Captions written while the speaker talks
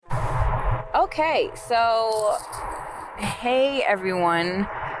Okay, so hey everyone,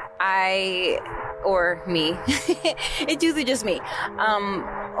 or me, it's usually just me,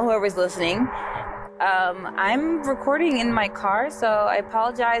 whoever's listening. I'm recording in my car, so I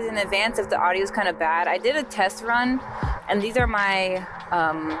apologize in advance if the audio is kind of bad. I did a test run, and these are my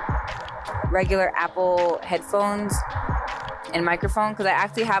regular Apple headphones and microphone, because I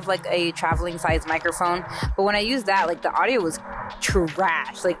actually have like a traveling size microphone, but when I used that, like the audio was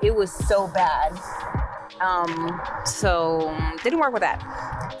trash, like it was so bad. So didn't work with that.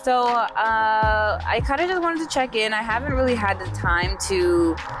 So I kind of just wanted to check in. I haven't really had the time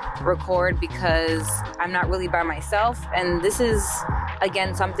to record because I'm not really by myself, and this is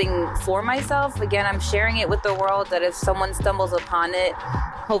again something for myself. Again, I'm sharing it with the world, that if someone stumbles upon it,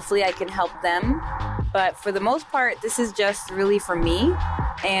 hopefully I can help them. But for the most part, this is just really for me,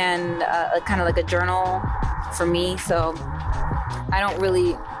 and kind of like a journal for me. So I don't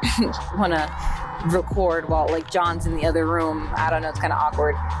really want to record while like John's in the other room. I don't know, it's kind of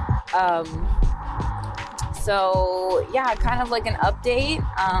awkward. So yeah, kind of like an update.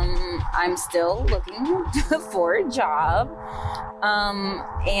 I'm still looking for a job,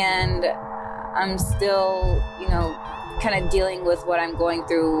 and I'm still, kind of dealing with what I'm going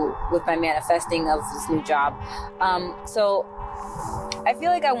through with my manifesting of this new job. So I feel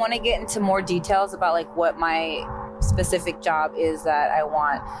like I want to get into more details about like what my specific job is that I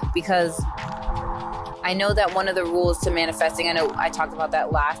want, because I know that one of the rules to manifesting, I know I talked about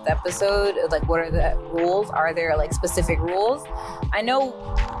that last episode, like what are the rules? Are there like specific rules? I know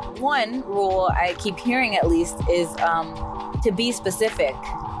one rule I keep hearing at least is to be specific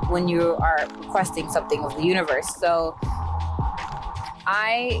when you are requesting something of the universe. So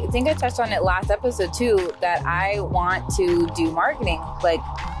I think I touched on it last episode too, that I want to do marketing, like,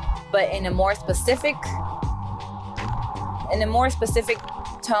 but in a more specific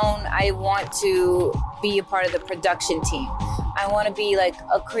tone. I want to be a part of the production team. I want to be like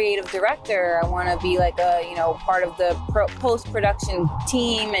a creative director. I want to be like a, part of the post-production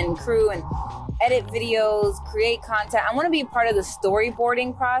team and crew, and edit videos, create content. I want to be a part of the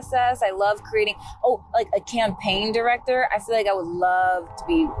storyboarding process. I love creating, like a campaign director. I feel like I would love to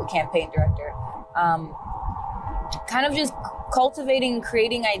be a campaign director. Kind of just cultivating,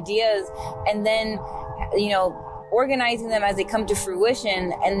 creating ideas, and then, organizing them as they come to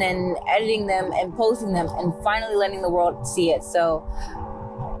fruition, and then editing them and posting them, and finally letting the world see it. So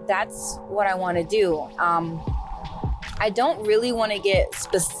that's what I want to do. I don't really want to get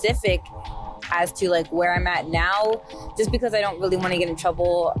specific as to like where I'm at now, just because I don't really want to get in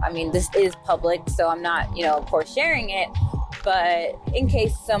trouble. I mean, this is public, so I'm not, of course, sharing it. But in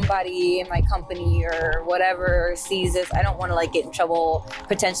case somebody in my company or whatever sees this, I don't want to like get in trouble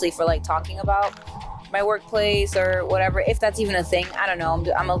potentially for like talking about my workplace or whatever, if that's even a thing. I don't know.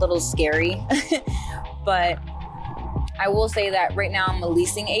 I'm a little scary. But I will say that right now I'm a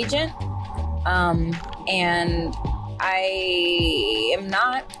leasing agent. And I am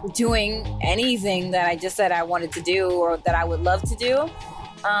not doing anything that I just said I wanted to do or that I would love to do.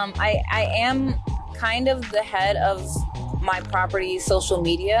 I am kind of the head of my property's social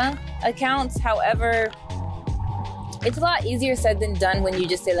media accounts. However, it's a lot easier said than done when you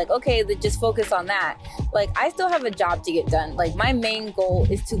just say like, okay, just focus on that. Like, I still have a job to get done. Like, my main goal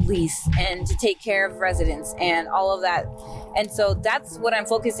is to lease and to take care of residents and all of that. And so that's what I'm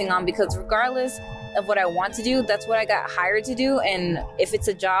focusing on, because regardless of what I want to do, that's what I got hired to do. And if it's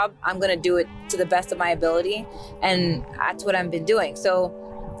a job, I'm going to do it to the best of my ability. And that's what I've been doing. So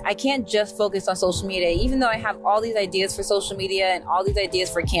I can't just focus on social media, even though I have all these ideas for social media and all these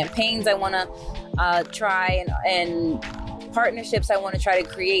ideas for campaigns I want to try and partnerships I want to try to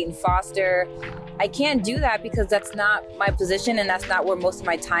create and foster. I can't do that because that's not my position, and that's not where most of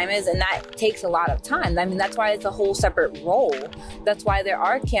my time is, and that takes a lot of time. I mean, that's why it's a whole separate role. That's why there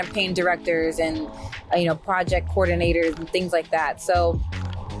are campaign directors and project coordinators and things like that. So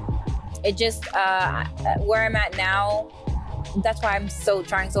it just where I'm at now, that's why I'm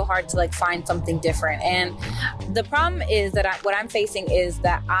trying so hard to like find something different. And the problem is that what I'm facing is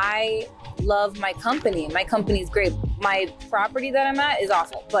that I love my company. My company is great. My property that I'm at is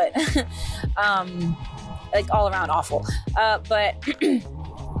awful, but like all around awful. But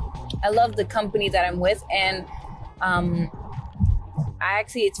I love the company that I'm with. And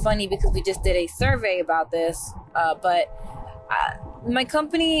it's funny because we just did a survey about this, but my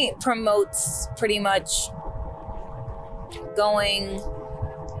company promotes pretty much going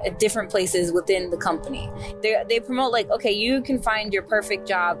at different places within the company. They promote like, okay, you can find your perfect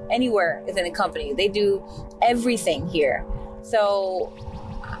job anywhere within the company. They do everything here. So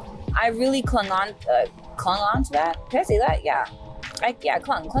I really clung on to that. Can I say that? Yeah.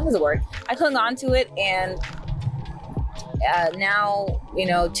 Clung is a word. I clung onto it, and now,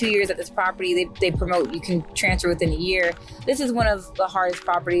 2 years at this property, they promote, you can transfer within a year. This is one of the hardest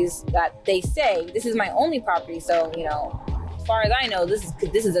properties that they say. This is my only property, so, as far as I know, this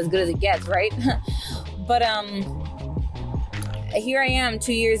is as good as it gets, right? But here I am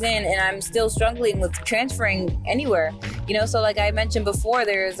 2 years in, and I'm still struggling with transferring anywhere. So like I mentioned before,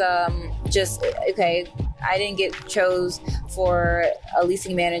 there's I didn't get chose for a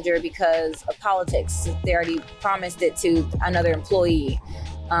leasing manager because of politics. They already promised it to another employee,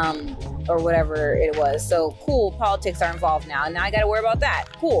 or whatever it was. So cool, politics are involved now. Now I got to worry about that.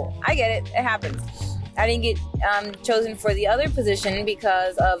 Cool, I get it. It happens. I didn't get chosen for the other position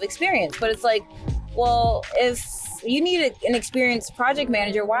because of experience. But it's like, well, if you need an experienced project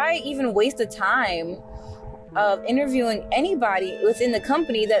manager, why even waste the time of interviewing anybody within the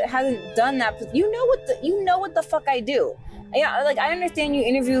company that hasn't done that? You know what the fuck I do. Yeah, like I understand you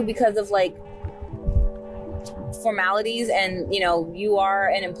interview because of like formalities, and you are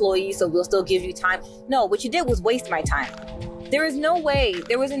an employee, so we'll still give you time. No, what you did was waste my time. There was in no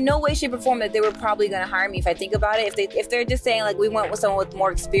way, shape, or form that they were probably going to hire me if I think about it. If they're just saying like, we went with someone with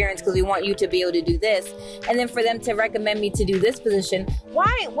more experience because we want you to be able to do this, and then for them to recommend me to do this position,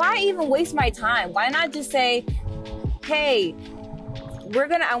 why even waste my time? Why not just say, hey,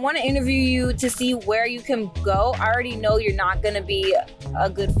 I want to interview you to see where you can go. I already know you're not going to be a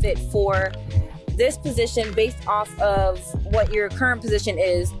good fit for this position based off of what your current position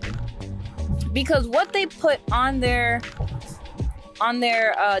is, because what they put on their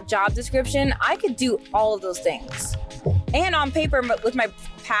job description, I could do all of those things. And on paper, with my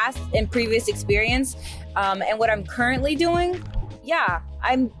past and previous experience, and what I'm currently doing, yeah,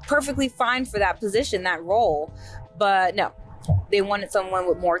 I'm perfectly fine for that position, that role. But no, they wanted someone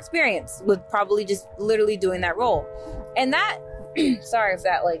with more experience, with probably just literally doing that role. And that, sorry if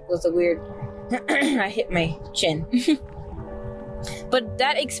that like was a weird, I hit my chin. But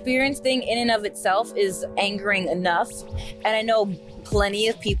that experience thing in and of itself is angering enough. And I know plenty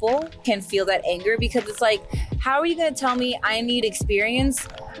of people can feel that anger, because it's like, how are you going to tell me I need experience?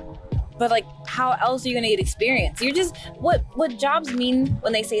 But like, how else are you going to get experience? You're just, what jobs mean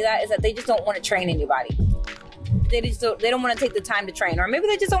when they say that is that they just don't want to train anybody. They don't want to take the time to train, or maybe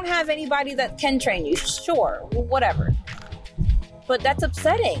they just don't have anybody that can train you. Sure, whatever. But that's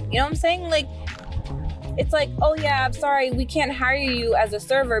upsetting. You know what I'm saying? Like, it's like, oh yeah, I'm sorry, we can't hire you as a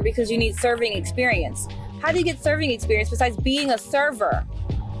server because you need serving experience. How do you get serving experience besides being a server?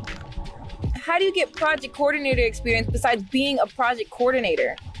 How do you get project coordinator experience besides being a project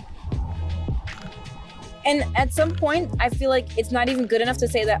coordinator? And at some point, I feel like it's not even good enough to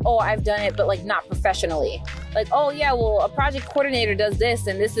say that, oh, I've done it, but like not professionally. Like, oh yeah, well, a project coordinator does this,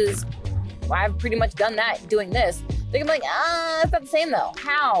 and this is, I've pretty much done that doing this. They're like, it's not the same though.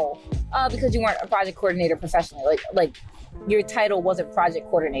 How? Because you weren't a project coordinator professionally. Like your title wasn't project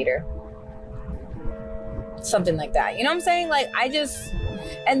coordinator. Something like that. You know what I'm saying? Like,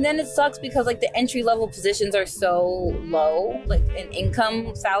 and then it sucks because like the entry level positions are so low, like in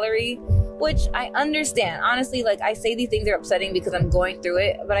income salary, which I understand. Honestly, like I say these things are upsetting because I'm going through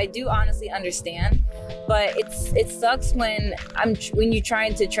it, but I do honestly understand. But it sucks when you're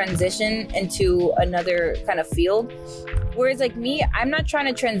trying to transition into another kind of field. Whereas like me, I'm not trying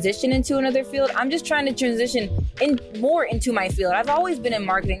to transition into another field. I'm just trying to transition more into my field. I've always been in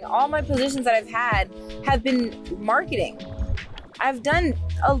marketing. All my positions that I've had have been marketing. I've done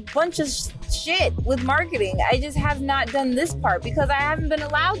a bunch of shit with marketing. I just have not done this part because I haven't been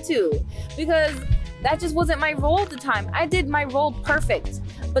allowed to, because that just wasn't my role at the time. I did my role perfect,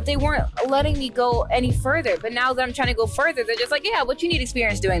 but they weren't letting me go any further. But now that I'm trying to go further, they're just like, yeah, but you need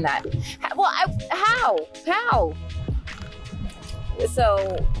experience doing that. Well, how?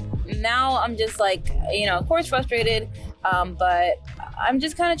 So now I'm just like, of course frustrated, but I'm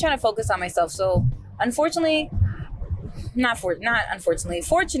just kind of trying to focus on myself. So fortunately and unfortunately,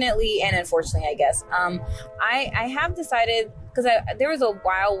 I guess, I have decided, because there was a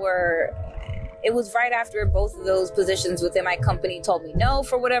while where it was right after both of those positions within my company told me no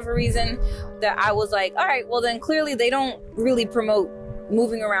for whatever reason, that I was like, all right, well then clearly they don't really promote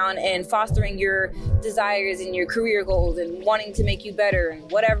moving around and fostering your desires and your career goals and wanting to make you better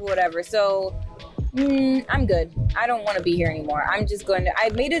and whatever. So I'm good. I don't want to be here anymore. I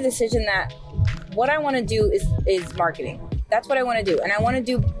made a decision that what I want to do is marketing. That's what I want to do. And I want to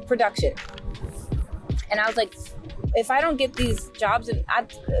do production. And I was like, if I don't get these jobs,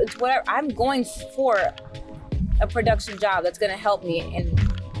 I'm going for a production job that's going to help me and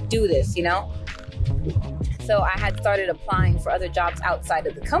do this, So I had started applying for other jobs outside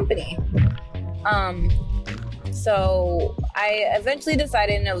of the company. So I eventually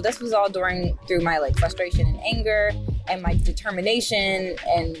decided, no, this was all through my like frustration and anger and my determination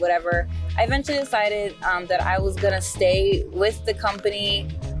and whatever. I eventually decided that I was gonna stay with the company.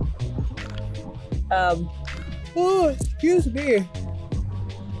 Excuse me.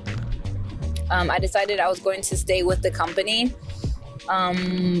 I decided I was going to stay with the company,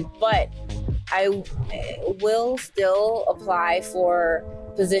 but I will still apply for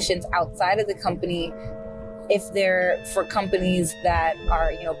positions outside of the company if they're for companies that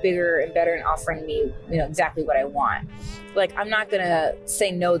are, bigger and better and offering me, exactly what I want. Like, I'm not gonna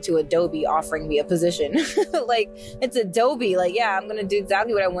say no to Adobe offering me a position. Like, it's Adobe. Like, yeah, I'm gonna do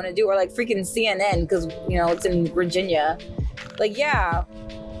exactly what I want to do. Or like freaking CNN, because it's in Virginia. Like, yeah,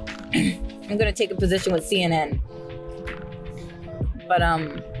 I'm gonna take a position with CNN. But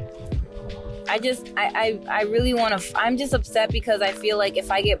I really want to. I'm just upset because I feel like if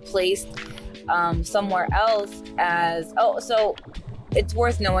I get placed somewhere else so it's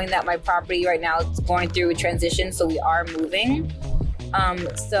worth knowing that my property right now is going through a transition, so we are moving.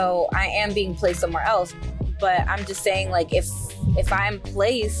 So I am being placed somewhere else, but I'm just saying, like, if I'm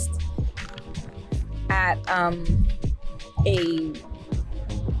placed at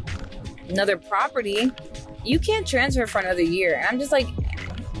another property, you can't transfer for another year. And I'm just like,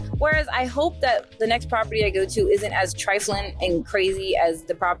 whereas I hope that the next property I go to isn't as trifling and crazy as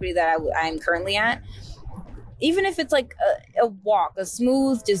the property that I'm currently at. Even if it's like a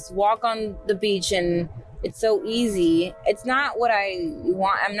smooth, just walk on the beach and it's so easy. It's not what I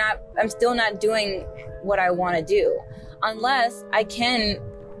want. I'm still not doing what I want to do unless I can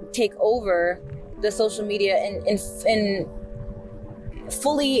take over the social media and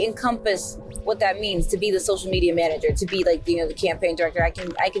fully encompass what that means to be the social media manager, to be like, the campaign director. I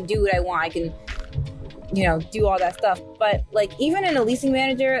can do what I want. I can, do all that stuff. But like, even in a leasing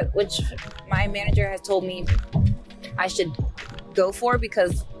manager, which my manager has told me I should go for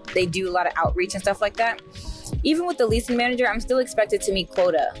because they do a lot of outreach and stuff like that. Even with the leasing manager, I'm still expected to meet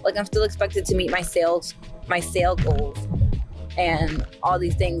quota. Like, I'm still expected to meet my sale goals and all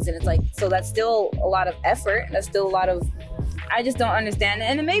these things. And it's like, so that's still a lot of effort. That's still a lot of, I just don't understand.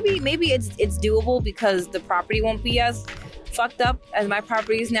 And maybe it's doable because the property won't be as fucked up as my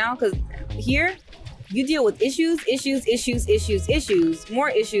property is now. Because here, you deal with issues, more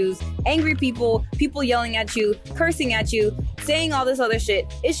issues, angry people yelling at you, cursing at you, saying all this other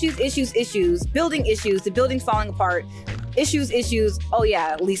shit, issues, building issues, the building's falling apart, issues, oh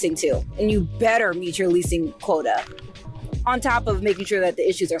yeah, leasing too. And you better meet your leasing quota on top of making sure that the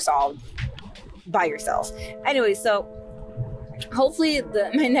issues are solved by yourself. Anyway, so hopefully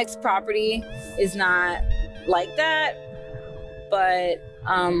my next property is not like that, but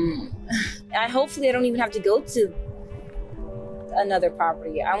hopefully I don't even have to go to another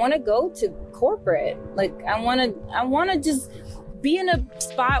property. I want to go to corporate. Like, I want to just be in a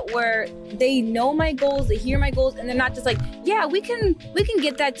spot where they know my goals, they hear my goals, and they're not just like, yeah, we can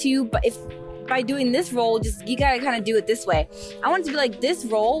get that to you, but if by doing this role, just you gotta kind of do it this way. I want it to be like, this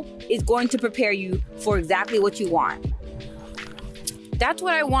role is going to prepare you for exactly what you want. That's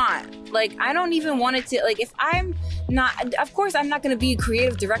what I want. Like, I don't even want it to, like, if I'm not, of course I'm not going to be a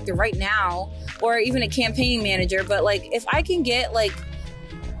creative director right now or even a campaign manager, but like, if I can get like,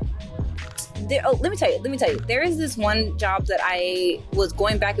 let me tell you, there is this one job that I was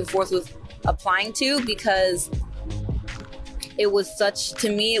going back and forth with applying to because it was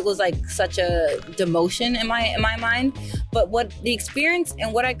it was like such a demotion in my mind. But what the experience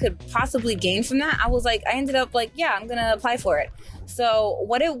and what I could possibly gain from that, I ended up like, yeah, I'm going to apply for it. So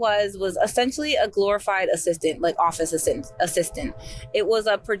what it was essentially a glorified assistant, like office assistant. It was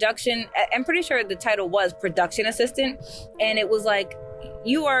a production, I'm pretty sure the title was production assistant. And it was like,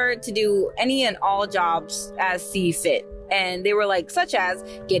 you are to do any and all jobs as see fit. And they were like, such as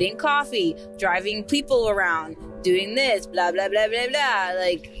getting coffee, driving people around, doing this, blah, blah, blah, blah, blah.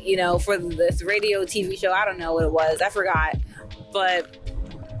 Like, for this radio TV show, I don't know what it was. I forgot. But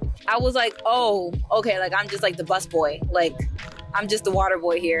I was like, oh, okay. Like, I'm just like the bus boy. Like, I'm just the water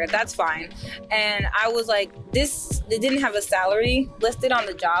boy here. That's fine. And I was like, they didn't have a salary listed on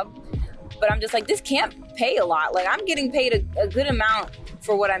the job, but I'm just like, this can't pay a lot. Like, I'm getting paid a good amount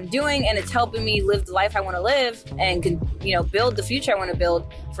for what I'm doing, and it's helping me live the life I want to live and can, build the future I want to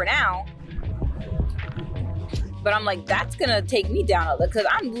build for now. But I'm like, that's going to take me down because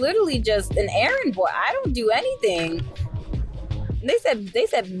I'm literally just an errand boy. I don't do anything. They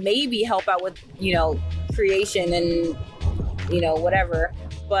said maybe help out with, creation and, whatever.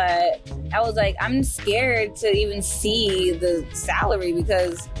 But I was like, I'm scared to even see the salary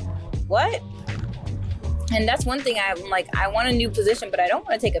because what? And that's one thing I'm like, I want a new position, but I don't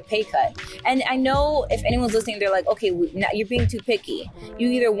want to take a pay cut. And I know if anyone's listening, they're like, okay, now you're being too picky. You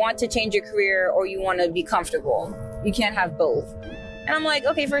either want to change your career or you want to be comfortable. You can't have both. And I'm like,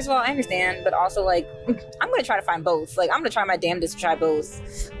 okay, first of all, I understand, but also like, I'm going to try to find both. Like, I'm going to try my damnedest to try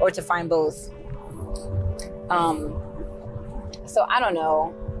both or to find both. So I don't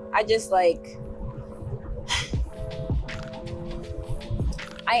know. I just like,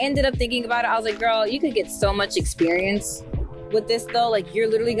 I ended up thinking about it. I was like, girl, you could get so much experience with this though. Like, you're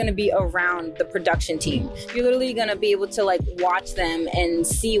literally going to be around the production team. You're literally going to be able to like watch them and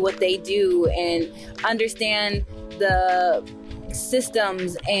see what they do and understand the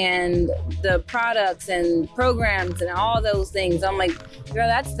systems and the products and programs and all those things. I'm like, girl,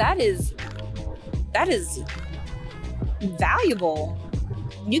 that is valuable.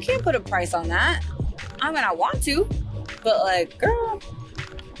 You can't put a price on that. I mean, I want to, but like, girl.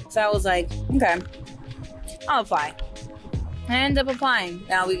 So I was like, okay, I'll apply. I ended up applying.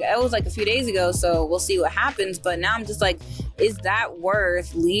 Now, it was like a few days ago, so we'll see what happens. But now I'm just like, is that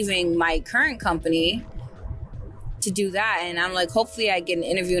worth leaving my current company to do that? And I'm like, hopefully I get an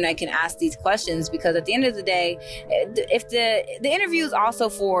interview and I can ask these questions, because at the end of the day, if the interview is also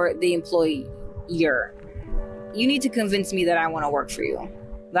for the employer, you need to convince me that I want to work for you.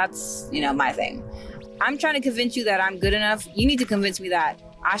 That's, my thing. I'm trying to convince you that I'm good enough. You need to convince me that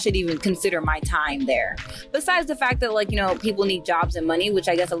I should even consider my time there. Besides the fact that, like, people need jobs and money, which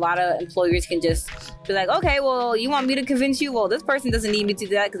I guess a lot of employers can just be like, okay, well, you want me to convince you? Well, this person doesn't need me to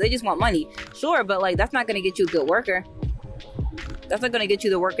do that because they just want money. Sure, but like, that's not going to get you a good worker. That's not going to get you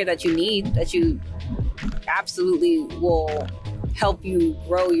the worker that you need, that you absolutely will help you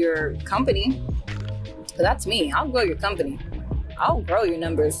grow your company. So that's me. I'll grow your company. I'll grow your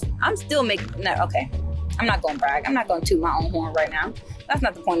numbers. I'm still making... No, okay. I'm not going to brag. I'm not going to toot my own horn right now. That's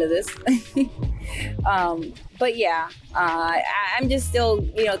not the point of this. But yeah, I'm just still,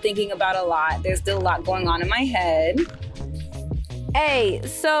 thinking about a lot. There's still a lot going on in my head. Hey,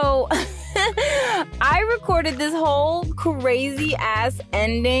 so I recorded this whole crazy ass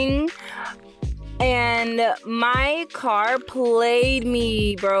ending, and my car played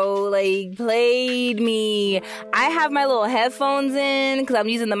me, bro. Like, played me. I have my little headphones in because I'm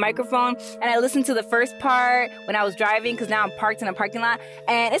using the microphone, and I listened to the first part when I was driving because now I'm parked in a parking lot,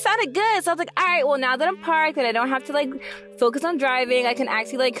 and it sounded good. So I was like, all right, well, now that I'm parked and I don't have to like focus on driving, I can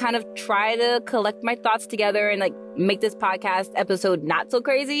actually like kind of try to collect my thoughts together and like make this podcast episode not so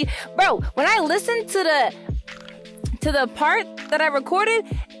crazy. Bro, when I listened to the part that I recorded,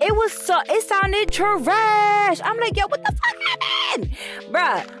 it sounded trash. I'm like, yo, what the fuck happened?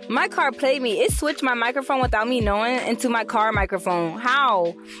 Bruh, my car played me. It switched my microphone without me knowing into my car microphone.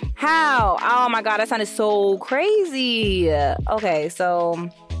 How? Oh my God, that sounded so crazy. Okay, so,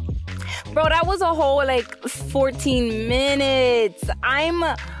 bro, that was a whole like 14 minutes. I'm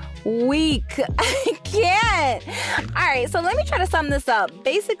weak. I can't. All right, so let me try to sum this up.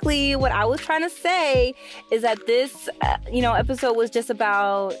 Basically, what I was trying to say is that this, episode was just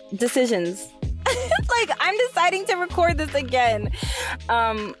about decisions. Like, I'm deciding to record this again.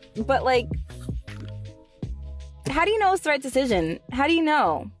 But like, how do you know it's the right decision? How do you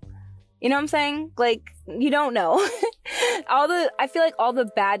know? You know what I'm saying? Like, you don't know. I feel like all the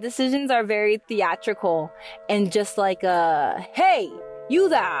bad decisions are very theatrical and just like, hey, you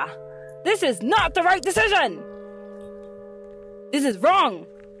there, this is not the right decision. This is wrong.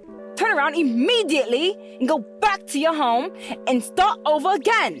 Turn around immediately and go back to your home and start over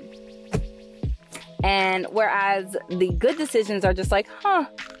again. And whereas the good decisions are just like,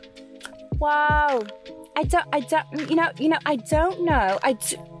 wow, I don't know.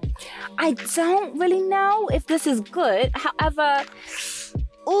 I don't really know if this is good. However,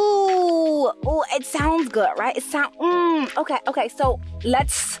 Ooh, it sounds good, right? Okay. So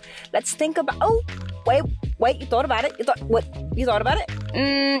let's think about. Oh, wait. You thought about it? You thought about it?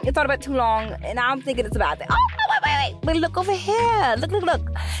 You thought about it too long, and now I'm thinking it's a bad thing. Oh, wait. Look over here.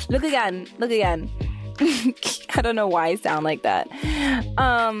 Look again. I don't know why I sound like that.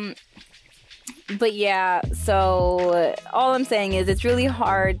 But yeah, so all I'm saying is it's really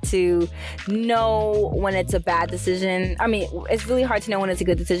hard to know when it's a bad decision. I mean, it's really hard to know when it's a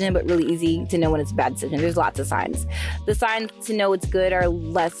good decision, but really easy to know when it's a bad decision. There's lots of signs. The signs to know it's good are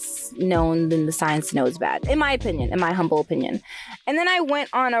less known than the signs to know it's bad, in my opinion, in my humble opinion. And then I went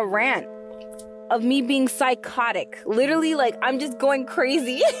on a rant of me being psychotic. Literally, like, I'm just going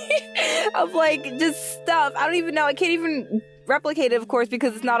crazy of like just stuff. I don't even know. I can't even replicate it, of course,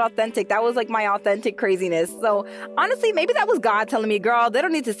 because it's not authentic. That was like my authentic craziness. So honestly, maybe that was God telling me, girl, they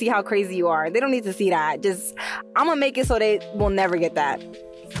don't need to see how crazy you are. They don't need to see that. Just, I'm gonna make it so they will never get that.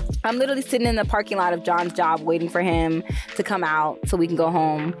 I'm literally sitting in the parking lot of John's job waiting for him to come out so we can go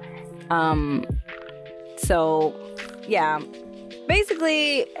home. So yeah,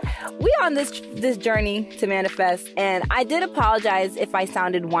 basically we on this journey to manifest, and I did apologize if I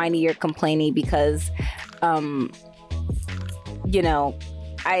sounded whiny or complaining because you know,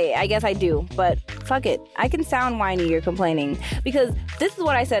 I guess I do, but fuck it. I can sound whiny or complaining because this is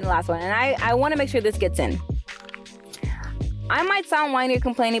what I said in the last one, and I want to make sure this gets in. I might sound whiny or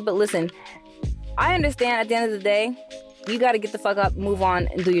complaining, but listen, I understand at the end of the day, you got to get the fuck up, move on,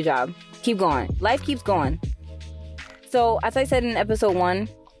 and do your job. Keep going. Life keeps going. So, as I said in episode 1,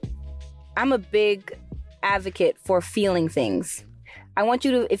 I'm a big advocate for feeling things. I want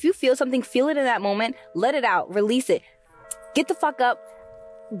you to, if you feel something, feel it in that moment, let it out, release it. Get the fuck up,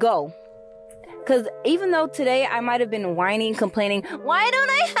 go. Because even though today I might have been whining, complaining, why don't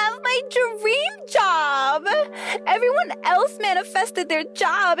I have my dream job? Everyone else manifested their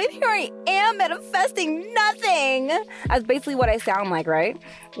job, and here I am manifesting nothing. That's basically what I sound like, right?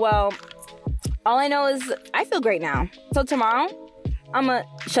 Well, all I know is I feel great now. So tomorrow, I'm going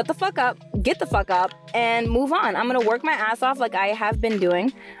to shut the fuck up, get the fuck up, and move on. I'm going to work my ass off like I have been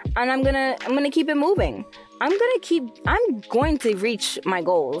doing, and I'm going to keep it moving. I'm going to reach my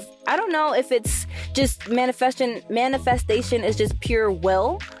goals. I don't know if it's just manifestation is just pure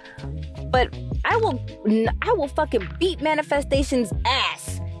will, but I will fucking beat manifestation's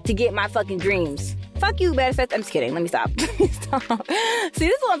ass to get my fucking dreams. Fuck you, manifest. I'm just kidding. Let me stop. See, this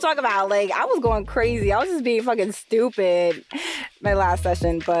is what I'm talking about. Like, I was going crazy. I was just being fucking stupid my last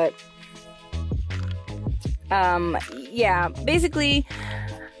session, but yeah, basically,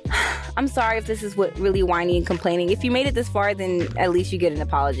 I'm sorry if this is what really whiny and complaining. If you made it this far, then at least you get an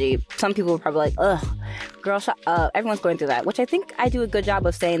apology. Some people are probably like, ugh, girl, shut up. Everyone's going through that, which I think I do a good job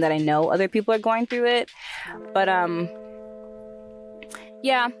of saying that I know other people are going through it. But,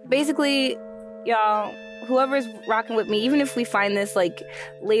 yeah, basically, y'all, whoever's rocking with me, even if we find this, like,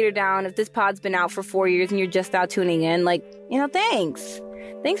 later down, if this pod's been out for 4 years and you're just now tuning in, like, thanks.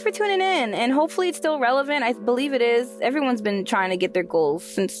 Thanks for tuning in, and hopefully it's still relevant. I believe it is. Everyone's been trying to get their goals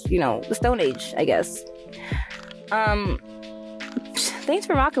since, the Stone Age, I guess. Thanks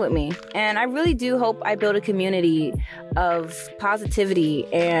for rocking with me, and I really do hope I build a community of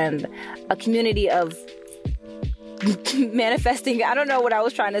positivity and a community of manifesting. I don't know what I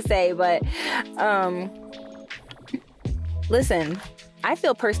was trying to say, but listen, I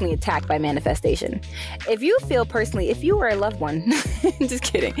feel personally attacked by manifestation. If you were a loved one, just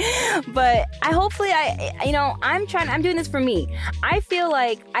kidding. But I'm doing this for me. I feel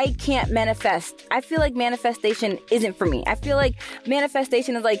like I can't manifest. I feel like manifestation isn't for me. I feel like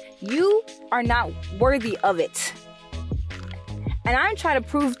manifestation is like, you are not worthy of it. And I'm trying to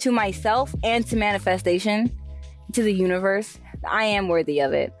prove to myself and to manifestation, to the universe, that I am worthy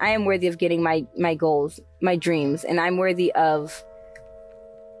of it. I am worthy of getting my goals, my dreams, and I'm worthy of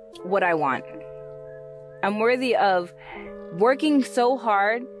what I want. I'm worthy of working so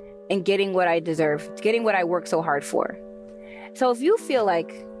hard and getting what I deserve, getting what I work so hard for. So if you feel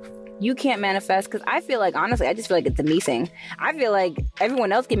like you can't manifest, because I feel like, honestly, I just feel like it's a me thing. I feel like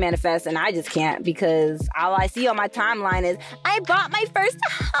everyone else can manifest and I just can't, because all I see on my timeline is I bought my first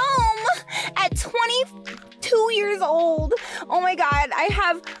home at 22 years old. Oh my God, I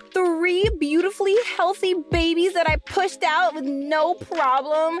have 3 beautifully healthy babies that I pushed out with no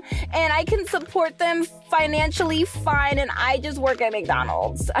problem, and I can support them financially fine, and I just work at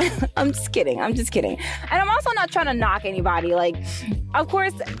McDonald's. I'm just kidding. And I'm also not trying to knock anybody. Like, of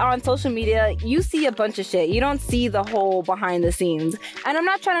course, on social media, you see a bunch of shit. You don't see the whole behind the scenes. And I'm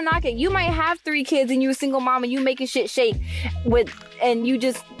not trying to knock it. You might have 3 kids and you're a single mom and you making shit shake and you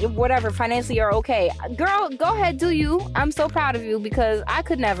just, whatever, financially are okay. Girl, go ahead, do you. I'm so proud of you, because I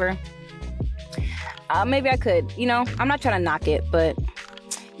could never. Maybe I could, I'm not trying to knock it, but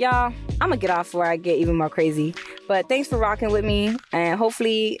y'all, I'm gonna get off before I get even more crazy. But thanks for rocking with me, and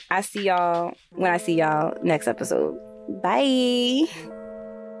hopefully I see y'all when I see y'all next episode. Bye.